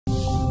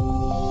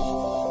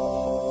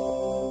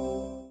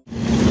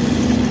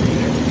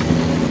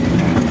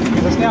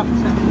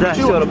Да,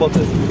 все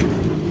работает.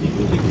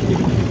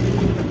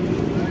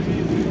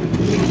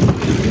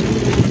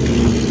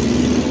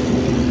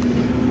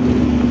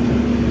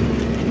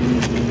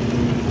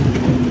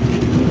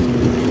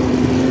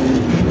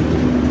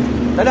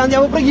 Толян,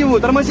 я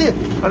выпрыгиваю, тормози.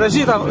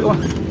 Подожди, там.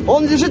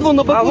 Он лежит вон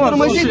на боку,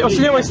 тормози. С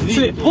левой,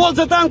 Вот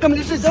за танком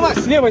лежит, давай.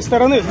 с левой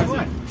стороны.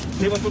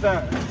 Ты вот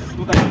туда,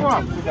 туда.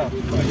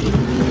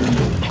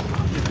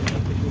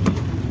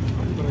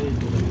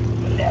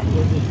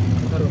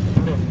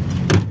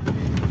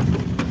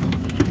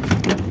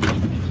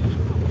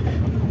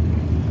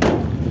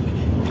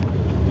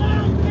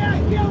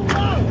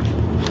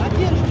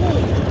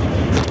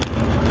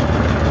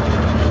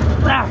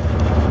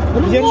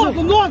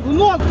 Ногу.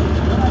 Ногу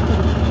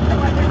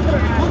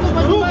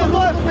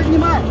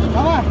поднимай.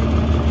 Давай.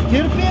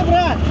 Терпи,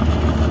 брат.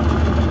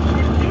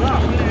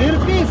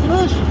 Терпи,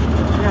 слышь?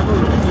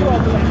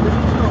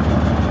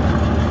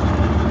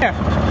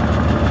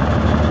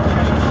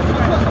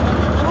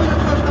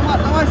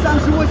 Давай сам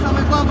живой,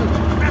 самый главный.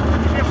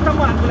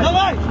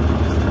 Давай.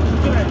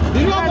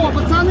 Берем его,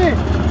 пацаны.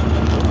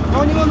 А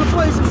у него на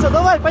поясе все.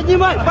 Давай,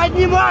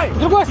 поднимай. С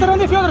другой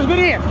стороны, Федор,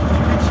 бери.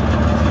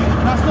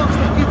 Носок,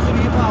 что птица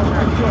въебал.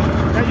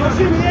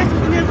 Машины есть,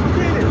 нет,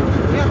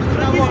 нет,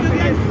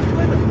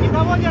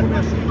 никого нет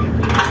машины.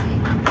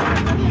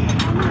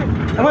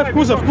 Давай в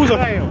кузов. Ну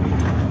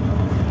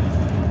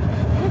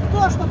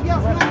кто, чтоб я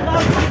знал?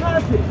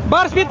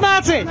 Барс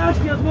 15. Барс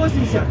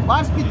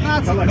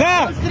 15.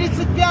 Да. Барс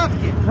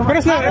 35-ки. В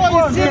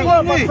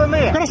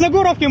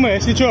Красногоровке мы,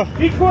 если что.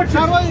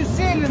 Второй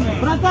усиленный.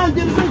 Братан,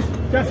 держись.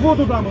 Сейчас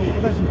воду дам ему,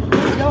 подожди.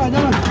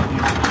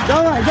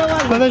 Давай.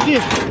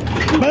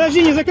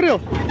 Подожди, не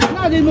закрыл.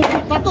 Надо ему,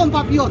 потом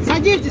попьет.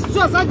 Садитесь,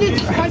 все,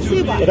 садитесь.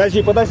 Спасибо.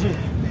 Подожди.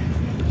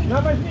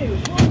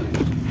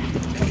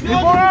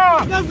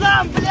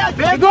 Газам, блядь.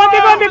 Бегом.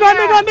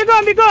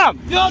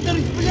 Федор,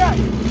 блядь.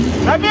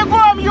 Да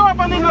бегом,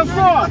 ёбаный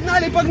носок.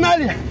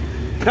 Погнали.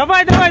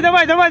 Давай.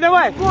 Давай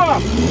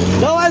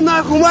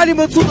нахуй, валим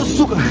отсюда,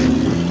 сука.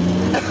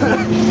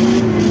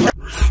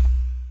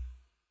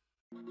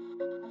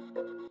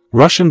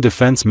 Russian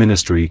Defense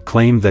Ministry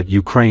claimed that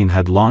Ukraine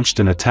had launched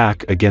an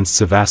attack against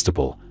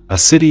Sevastopol, a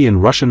city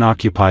in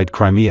Russian-occupied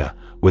Crimea,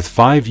 with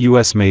 5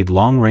 US-made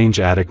long-range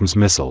ATACMS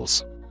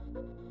missiles.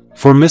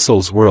 4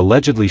 missiles were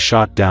allegedly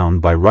shot down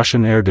by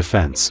Russian air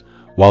defense,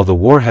 while the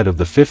warhead of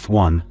the 5th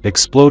one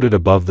exploded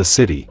above the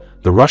city,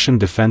 the Russian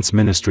Defense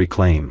Ministry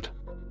claimed.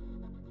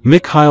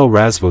 Mikhail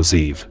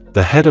Razvozhev,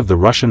 the head of the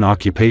Russian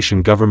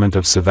occupation government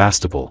of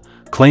Sevastopol,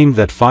 claimed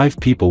that 5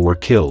 people were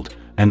killed,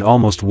 and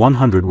almost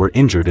 100 were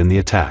injured in the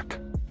attack.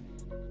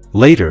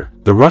 Later,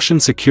 the Russian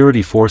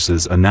security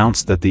forces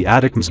announced that the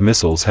ATACMS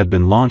missiles had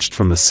been launched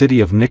from the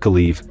city of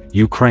Kyiv,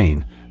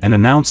 Ukraine, and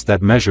announced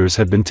that measures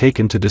had been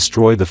taken to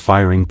destroy the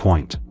firing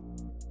point.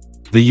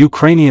 The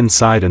Ukrainian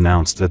side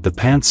announced that the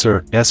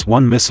Pantsir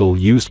S-1 missile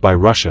used by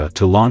Russia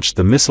to launch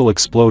the missile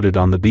exploded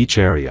on the beach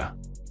area.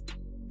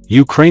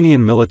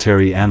 Ukrainian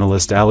military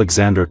analyst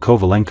Alexander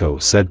Kovalenko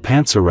said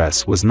Pantsir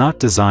S was not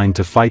designed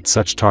to fight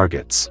such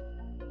targets.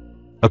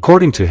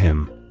 According to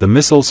him, the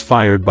missiles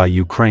fired by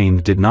Ukraine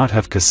did not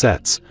have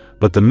cassettes,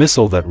 but the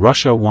missile that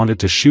Russia wanted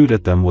to shoot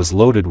at them was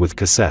loaded with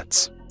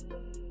cassettes.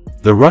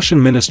 The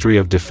Russian Ministry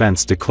of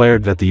Defense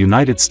declared that the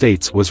United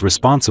States was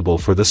responsible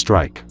for the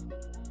strike.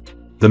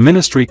 The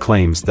ministry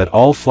claims that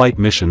all flight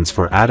missions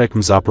for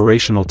ATACMS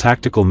operational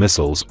tactical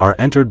missiles are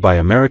entered by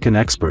American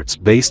experts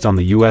based on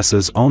the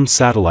US's own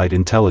satellite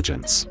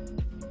intelligence.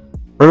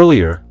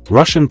 Earlier,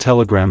 Russian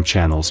Telegram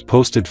channels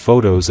posted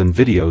photos and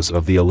videos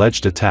of the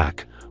alleged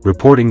attack,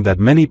 reporting that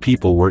many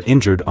people were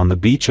injured on the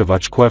beach of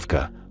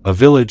Ochkivka, a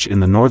village in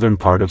the northern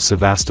part of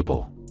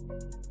Sevastopol.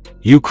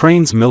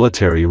 Ukraine's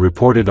military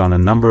reported on a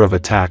number of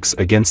attacks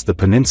against the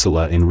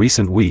peninsula in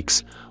recent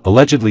weeks,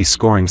 allegedly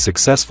scoring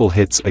successful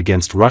hits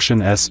against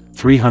Russian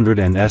S-300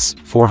 and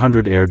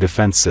S-400 air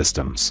defense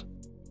systems.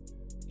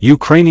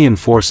 Ukrainian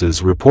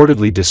forces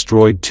reportedly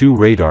destroyed 2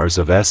 radars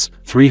of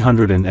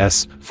S-300 and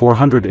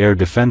S-400 air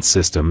defense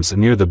systems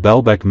near the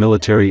Belbek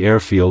military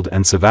airfield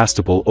and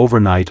Sevastopol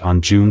overnight on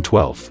June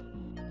 12.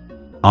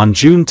 On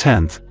June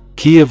 10,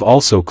 Kiev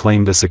also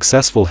claimed a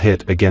successful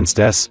hit against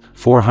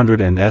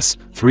S-400 and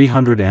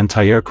S-300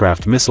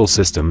 anti-aircraft missile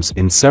systems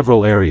in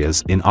several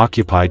areas in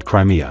occupied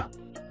Crimea.